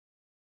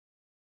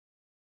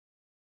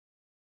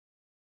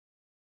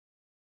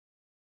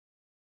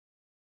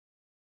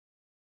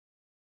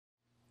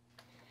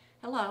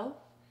Hello.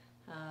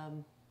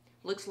 Um,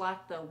 Looks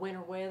like the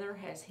winter weather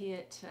has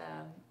hit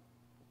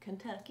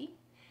Kentucky,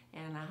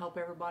 and I hope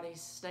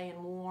everybody's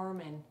staying warm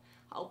and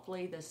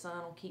hopefully the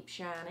sun will keep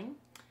shining.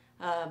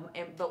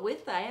 But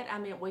with that, I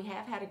mean, we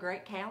have had a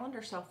great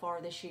calendar so far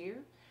this year.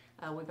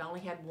 We've only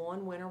had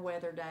one winter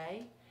weather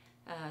day.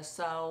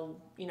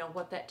 So,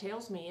 what that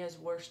tells me is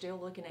we're still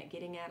looking at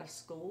getting out of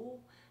school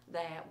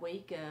that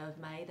week of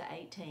May the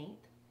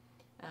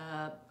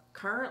 18th.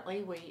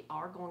 Currently, we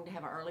are going to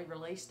have an early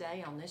release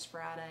day on this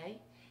Friday,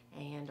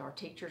 and our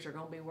teachers are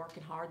going to be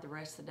working hard the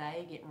rest of the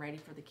day, getting ready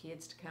for the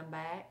kids to come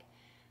back.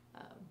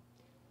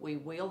 We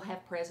will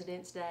have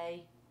President's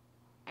Day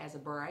as a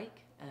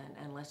break,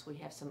 unless we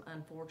have some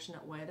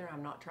unfortunate weather.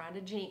 I'm not trying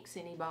to jinx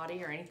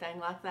anybody or anything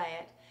like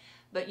that,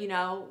 but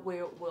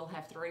we'll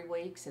have 3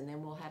 weeks, and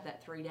then we'll have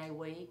that 3-day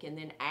week, and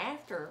then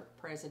after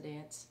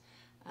President's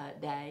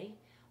Day,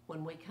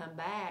 when we come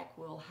back,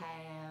 we'll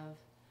have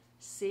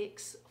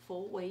 6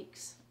 full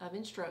weeks of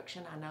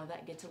instruction. I know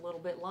that gets a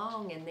little bit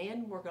long, and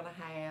then we're going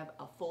to have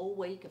a full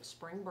week of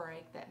spring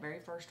break that very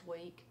first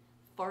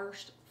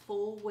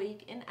full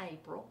week in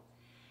April.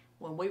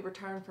 When we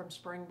return from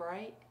spring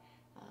break,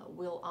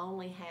 we'll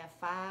only have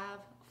 5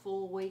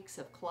 full weeks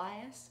of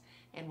class,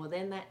 and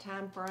within that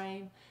time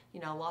frame,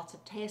 lots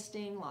of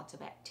testing, lots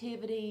of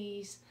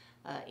activities,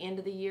 end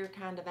of the year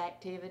kind of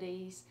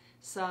activities.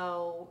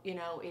 So,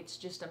 it's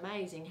just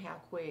amazing how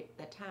quick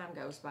the time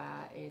goes by.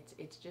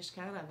 It's just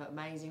kind of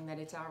amazing that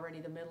it's already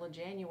the middle of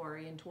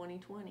January in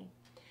 2020.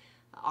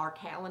 Our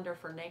calendar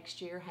for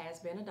next year has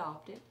been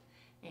adopted,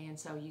 and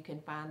so you can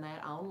find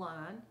that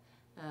online,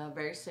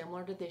 very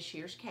similar to this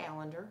year's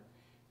calendar.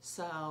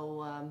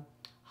 So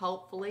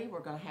hopefully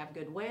we're going to have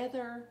good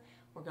weather.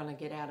 We're going to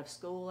get out of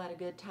school at a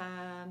good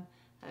time.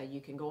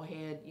 You can go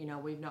ahead,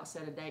 we've not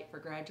set a date for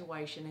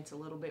graduation. It's a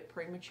little bit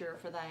premature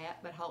for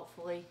that, but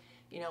hopefully,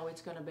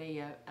 it's going to be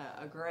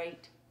a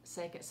great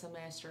second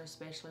semester,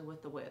 especially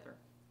with the weather.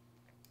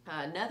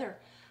 Another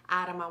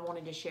item I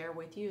wanted to share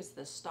with you is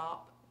the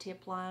stop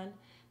tip line.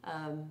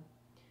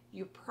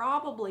 You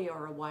probably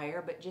are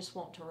aware, but just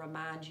want to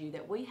remind you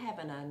that we have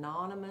an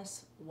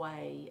anonymous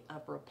way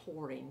of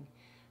reporting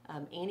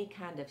any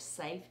kind of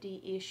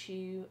safety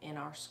issue in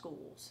our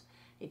schools.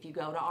 If you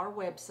go to our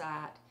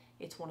website,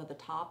 it's one of the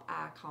top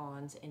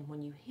icons, and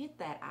when you hit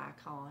that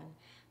icon,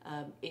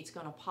 it's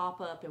going to pop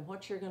up, and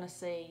what you're going to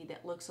see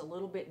that looks a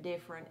little bit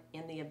different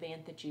in the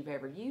event that you've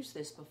ever used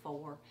this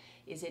before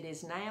is it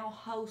is now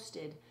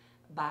hosted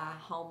by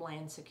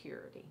Homeland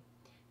Security.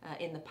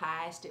 In the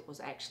past, it was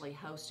actually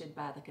hosted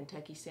by the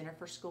Kentucky Center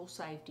for School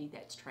Safety.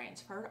 That's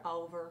transferred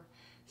over.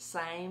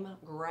 Same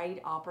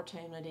great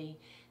opportunity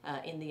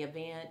in the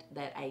event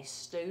that a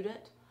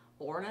student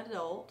or an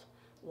adult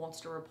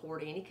wants to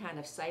report any kind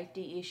of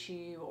safety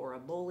issue or a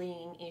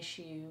bullying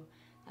issue,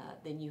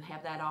 then you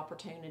have that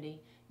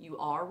opportunity. You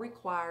are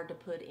required to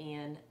put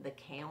in the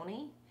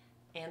county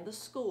and the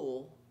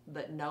school,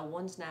 but no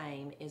one's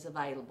name is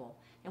available.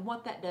 And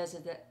what that does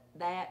is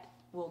that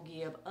will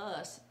give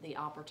us the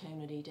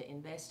opportunity to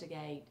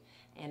investigate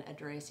and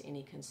address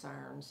any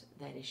concerns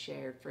that is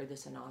shared through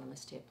this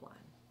anonymous tip line.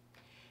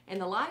 And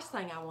the last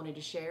thing I wanted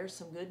to share is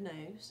some good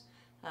news.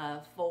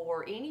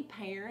 For any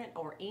parent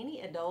or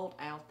any adult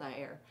out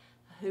there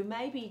who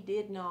maybe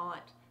did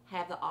not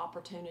have the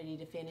opportunity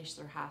to finish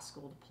their high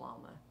school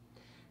diploma.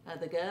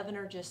 The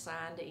governor just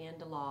signed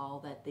into law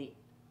that the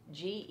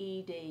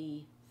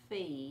GED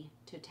fee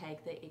to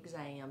take the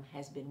exam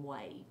has been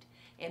waived.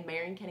 And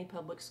Marion County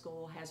Public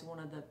School has one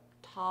of the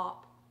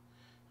top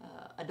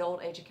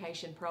adult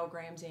education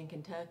programs in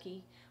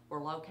Kentucky.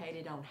 We're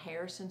located on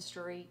Harrison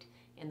Street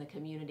in the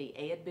Community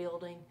Ed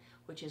building,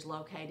 which is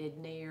located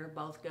near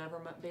both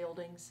government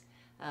buildings.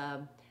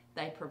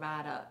 They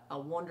provide a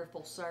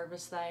wonderful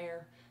service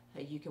there.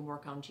 You can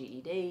work on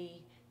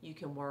GED, you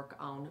can work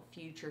on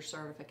future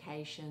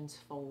certifications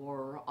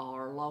for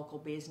our local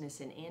business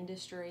and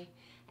industry,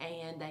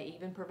 and they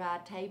even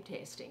provide TABE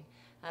testing.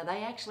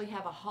 They actually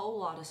have a whole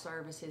lot of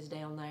services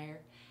down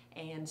there,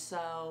 and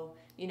so,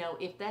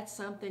 if that's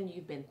something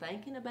you've been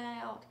thinking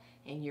about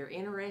and you're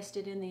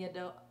interested in the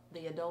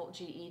adult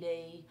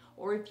GED,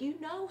 or if you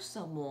know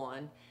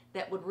someone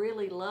that would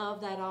really love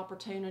that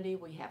opportunity,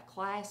 we have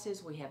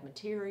classes, we have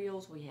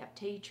materials, we have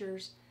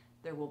teachers.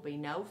 There will be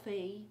no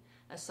fee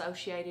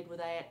associated with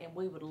that, and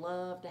we would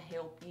love to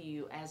help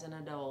you as an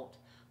adult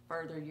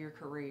further your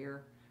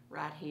career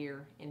right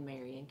here in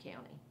Marion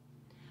County.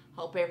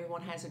 Hope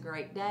everyone has a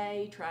great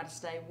day. Try to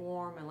stay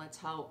warm, and let's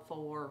hope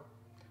for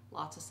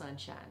lots of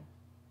sunshine.